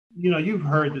you've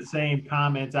heard the same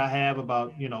comments I have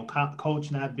about,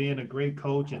 coach not being a great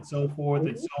coach and so forth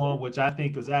and so on, which I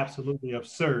think is absolutely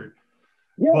absurd.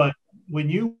 Yeah. But when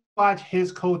you watch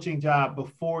his coaching job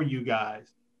before you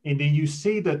guys, and then you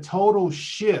see the total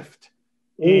shift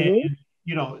in,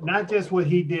 Mm-hmm. not just what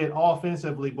he did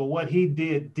offensively, but what he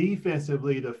did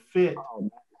defensively to fit Oh,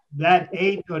 that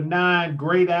 8 or 9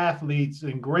 great athletes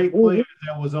and great mm-hmm. players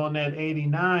that was on that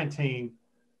 89 team.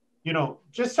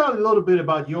 Just tell a little bit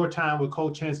about your time with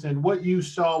Coach Henson, what you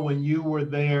saw when you were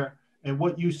there and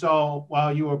what you saw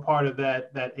while you were part of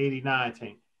that 89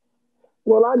 team.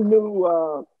 Well, I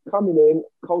knew coming in,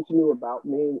 Coach knew about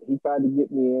me. He tried to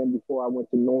get me in before I went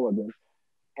to Northern.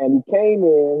 And he came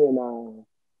in, and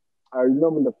I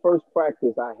remember the first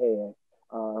practice I had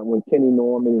when Kenny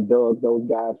Norman and Doug, those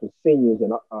guys were seniors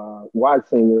and wide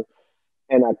seniors.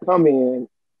 And I come in,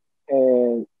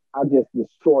 and I just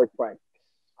destroyed practice.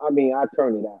 I mean, I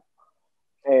turned it out.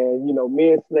 And,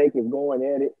 me and Snake is going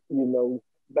at it,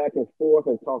 back and forth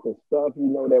and talking stuff,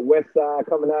 that west side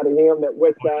coming out of him, that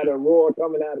west side of Roar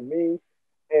coming out of me.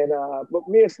 And, but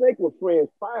me and Snake were friends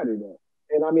prior to that.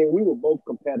 And I mean, we were both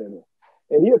competitors.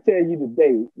 And he'll tell you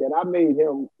today that I made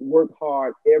him work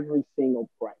hard every single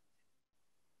practice.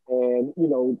 And,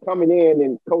 coming in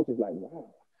and coach is like, wow,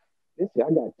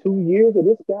 I got 2 years of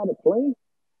this guy to play.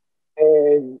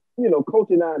 And, coach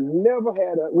and I never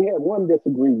we had one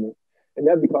disagreement. And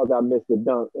that's because I missed the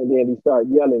dunk. And then he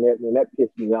started yelling at me, and that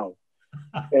pissed me off.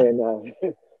 And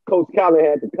Coach Collin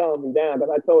had to calm me down. But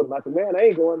I told him, I said, man, I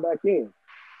ain't going back in.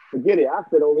 Forget it. I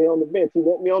sit over here on the bench. You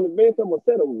want me on the bench? I'm going to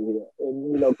sit over here.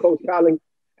 And, Coach Collin,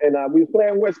 and we was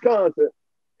playing Wisconsin.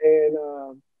 And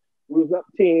we was up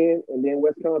 10. And then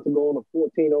Wisconsin go on a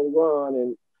 14-0 run.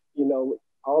 And,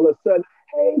 all of a sudden,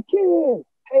 hey, Ken.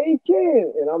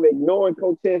 And I'm ignoring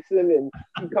Coach Henson, and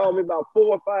he called me about 4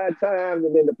 or 5 times,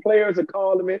 and then the players are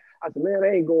calling me. I said, man,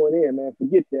 I ain't going in, man.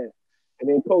 Forget that. And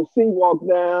then Coach C walked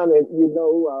down, and,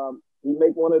 he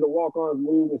make one of the walk-ons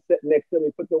move and sit next to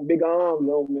me, put those big arms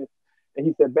on me. And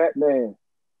he said, Batman,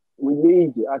 we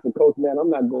need you. I said, Coach, man, I'm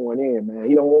not going in, man.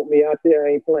 He don't want me out there.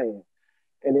 I ain't playing.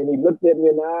 And then he looked at me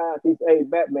in the eyes. He said, hey,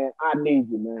 Batman, I need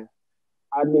you, man.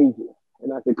 I need you.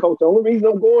 And I said, Coach, the only reason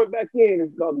I'm going back in is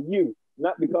because of you,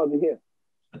 not because of him.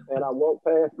 And I walked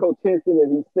past Coach Henson,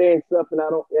 and he's saying stuff, and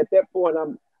at that point,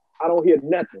 I don't hear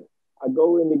nothing. I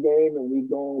go in the game, and we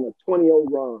go on a 20-0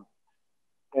 run.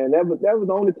 And that was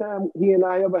the only time he and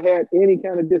I ever had any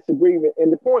kind of disagreement.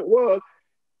 And the point was,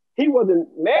 he wasn't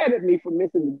mad at me for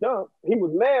missing the dunk. He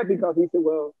was mad because he said,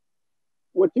 well,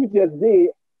 what you just did,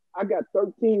 I got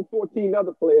 13, 14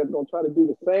 other players going to try to do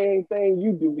the same thing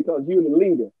you do because you're the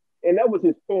leader. And that was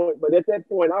his point. But at that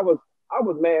point, I was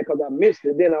mad because I missed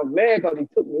it. Then I was mad because he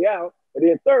took me out. And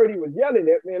then third, he was yelling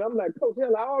at me. And I'm like, Coach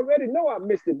Hill, I already know I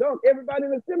missed the dunk. Everybody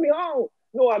that sent me home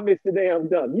know I missed the damn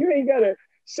dunk. You ain't got to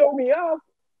show me off.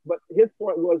 But his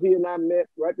point was, he and I met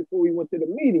right before we went to the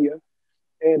media.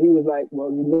 And he was like,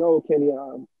 well, Kenny,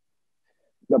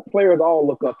 the players all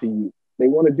look up to you. They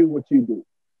want to do what you do.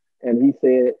 And he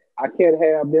said, I can't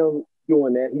have them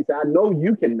doing that. He said, I know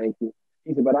you can make it.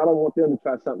 He said, but I don't want them to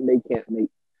try something they can't make.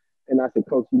 And I said,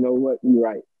 Coach, you know what? You're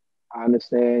right. I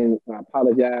understand. I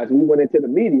apologize. We went into the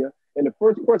media, and the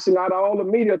first question out of all the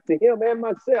media to him and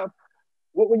myself,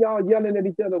 what were y'all yelling at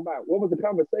each other about? What was the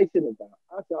conversation about?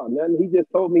 I saw nothing. He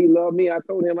just told me he loved me. I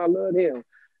told him I loved him,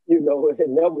 and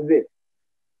that was it.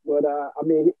 But,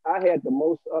 I had the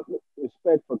most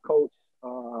respect for Coach.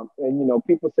 And,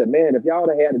 people said, man, if y'all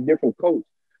had a different coach,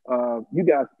 you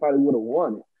guys probably would have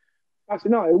won it. I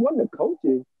said, no, it wasn't the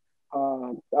coaches.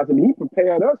 I said, he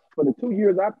prepared us for the 2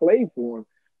 years I played for him,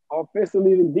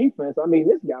 offensively and defense. I mean,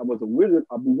 this guy was a wizard,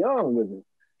 a beyond wizard.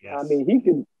 I Yes. mean, he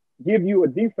could give you a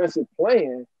defensive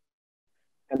plan,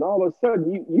 and all of a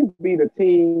sudden you beat a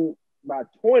team by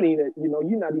 20 that,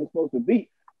 you're not even supposed to beat.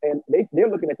 And they're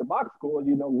looking at the box scores,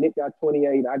 Nick got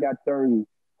 28, I got 30,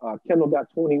 Kendall got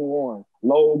 21,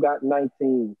 Lowell got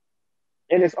 19.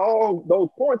 And it's all those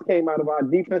points came out of our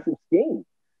defensive scheme.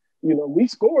 We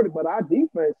scored it, but our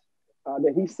defense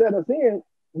that he set us in,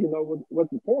 was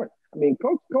the point. I mean,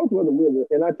 Coach was a wizard.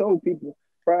 And I told people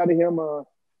prior to him,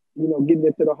 getting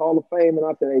into the Hall of Fame, and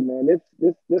I said, hey, man,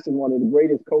 this is one of the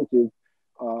greatest coaches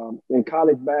in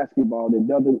college basketball that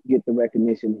doesn't get the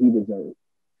recognition he deserves.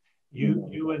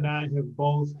 You and I have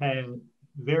both had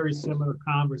very similar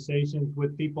conversations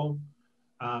with people.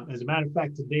 As a matter of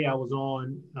fact, today I was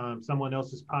on someone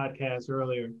else's podcast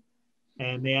earlier,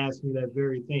 and they asked me that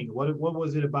very thing. What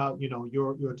was it about,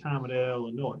 your time at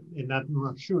Illinois? And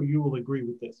I'm sure you will agree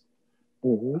with this.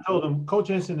 Mm-hmm. I told them Coach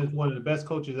Henson is one of the best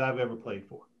coaches I've ever played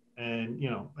for. And,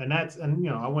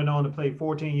 I went on to play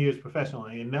 14 years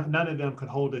professionally, and none of them could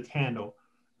hold a candle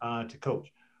to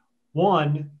coach.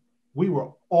 One, we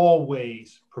were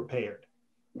always prepared.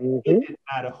 It Mm-hmm. didn't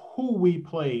matter who we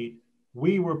played,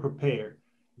 we were prepared.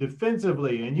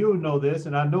 Defensively, and you know this,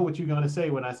 and I know what you're going to say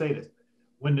when I say this.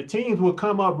 When the teams would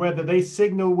come up, whether they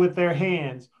signaled with their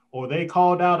hands or they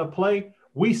called out a play,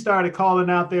 we started calling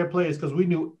out their plays because we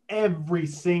knew every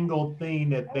single thing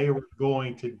that they were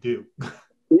going to do.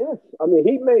 Yes, I mean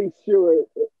he made sure,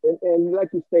 and like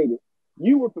you stated,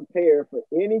 you were prepared for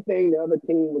anything the other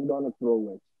team was going to throw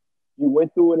at you. You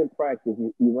went through it in practice.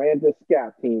 You ran the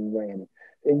scout team ran it,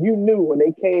 and you knew when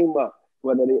they came up,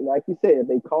 whether they, like you said,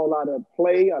 they call out a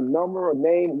play, a number, a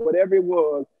name, whatever it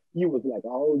was, you was like,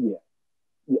 oh yeah.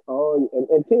 Oh,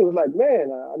 and team was like, man,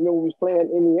 I remember we was playing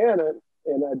Indiana,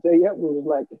 and Jay Edwards was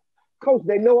like, Coach,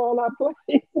 they know all our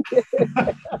plays.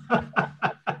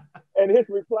 And his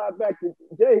reply back to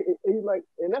Jay, he's like,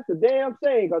 and that's a damn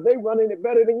shame because they running it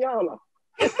better than y'all are.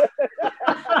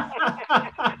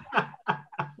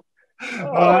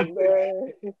 Oh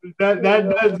man, that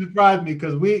does surprise me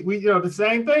because we the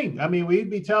same thing. I mean, we'd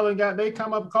be telling guys they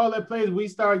come up, call their plays, we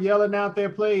start yelling out their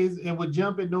plays, and would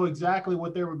jump and know exactly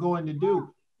what they were going to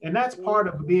do. And that's part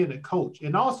of being a coach.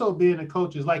 And also being a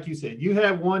coach is like you said, you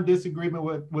had one disagreement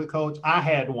with coach. I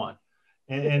had one.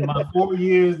 And my 4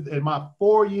 years,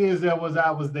 that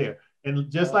I was there.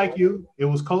 And just like you, it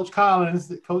was Coach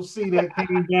Collins, Coach C that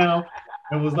came down.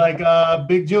 It was like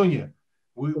Big Junior.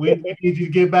 We need you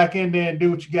to get back in there and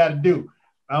do what you got to do.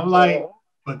 I'm like,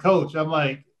 but coach,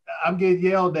 I'm getting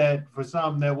yelled at for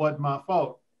something that wasn't my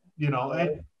fault,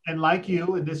 and like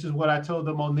you, and this is what I told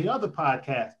them on the other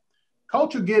podcast,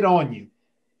 coach will get on you.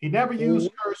 He never used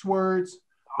curse words,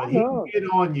 but he would get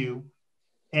on you.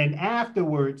 And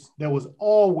afterwards, there was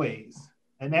always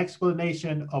an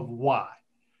explanation of why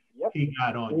he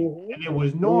got on you. And it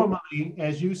was normally,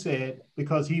 as you said,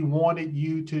 because he wanted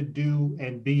you to do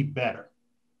and be better.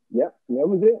 Yep, that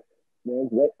was it.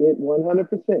 That's it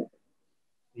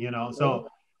 100%. So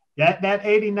that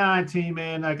 89 team,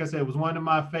 man, like I said, was one of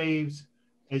my faves.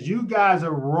 As you guys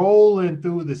are rolling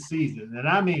through the season, and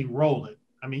I mean rolling.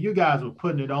 I mean, you guys were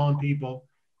putting it on people.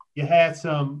 You had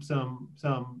some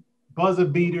buzzer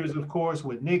beaters, of course,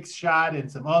 with Nick's shot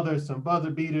and some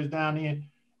buzzer beaters down in.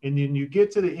 And then you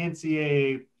get to the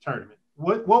NCAA tournament.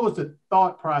 What was the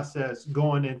thought process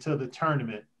going into the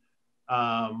tournament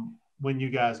when you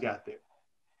guys got there?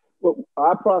 Well,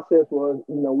 our process was,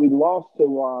 we lost to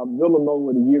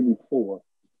Villanova the year before.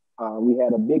 We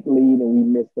had a big lead and we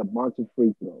missed a bunch of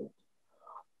free throws.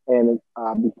 And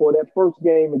before that first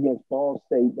game against Ball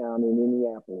State down in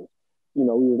Indianapolis, we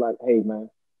was like, hey, man,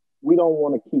 we don't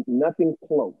want to keep nothing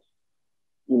close.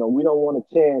 We don't want to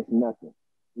chance nothing.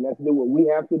 Let's do what we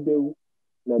have to do.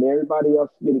 Let everybody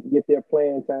else get their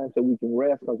playing time so we can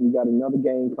rest because we got another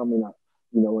game coming up,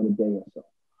 in a day or so.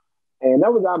 And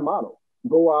that was our motto.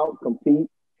 Go out, compete,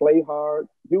 play hard,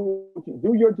 do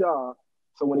your job.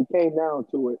 So when it came down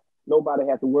to it, nobody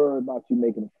had to worry about you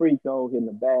making a free throw, hitting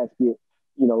a basket.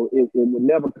 It would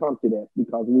never come to that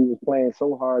because we was playing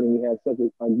so hard and we had such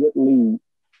a good lead,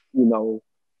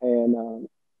 and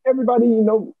everybody,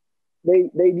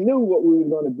 they knew what we were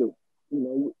going to do.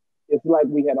 It's like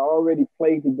we had already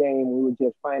played the game. We were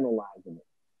just finalizing it.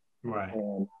 Right.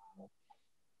 And,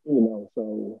 and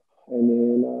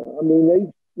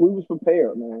then, we was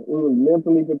prepared, man. We were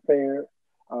mentally prepared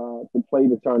to play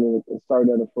the tournament and start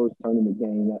at the first tournament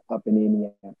game up in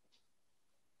Indiana.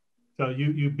 So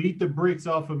you beat the bricks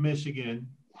off of Michigan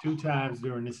 2 times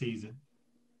during the season,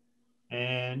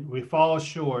 and we fall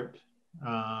short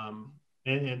in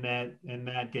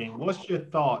that game. What's your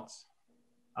thoughts?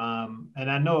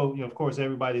 And I know, of course,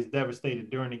 everybody's devastated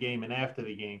during the game and after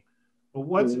the game. But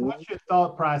what's your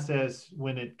thought process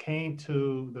when it came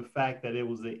to the fact that it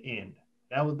was the end?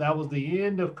 That was the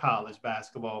end of college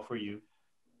basketball for you.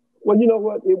 Well, you know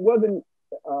what? It wasn't.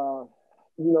 The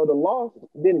loss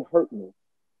didn't hurt me.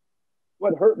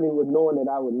 What hurt me was knowing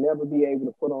that I would never be able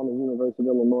to put on a University of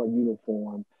Illinois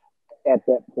uniform at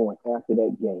that point after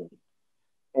that game.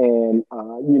 And,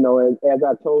 as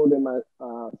I told in my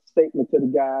statement to the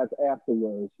guys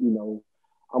afterwards, I'm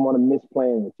going to miss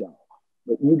playing with y'all.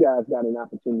 But you guys got an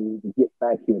opportunity to get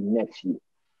back here next year.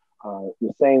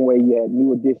 The same way you had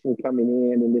new additions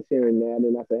coming in and this here and that.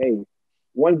 And I said, hey,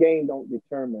 one game don't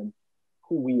determine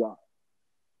who we are.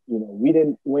 We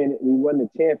didn't win it. We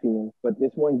wasn't the champion, but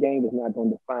this one game is not going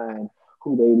to define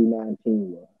who the 89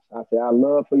 team was. I said, our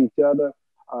love for each other,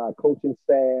 our coaching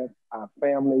staff, our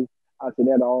families, I said,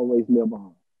 that'll always live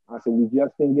on. I said, we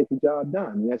just didn't get the job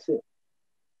done. That's it.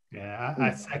 Yeah,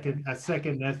 I second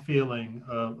that feeling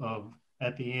of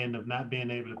at the end of not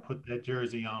being able to put that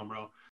jersey on, bro.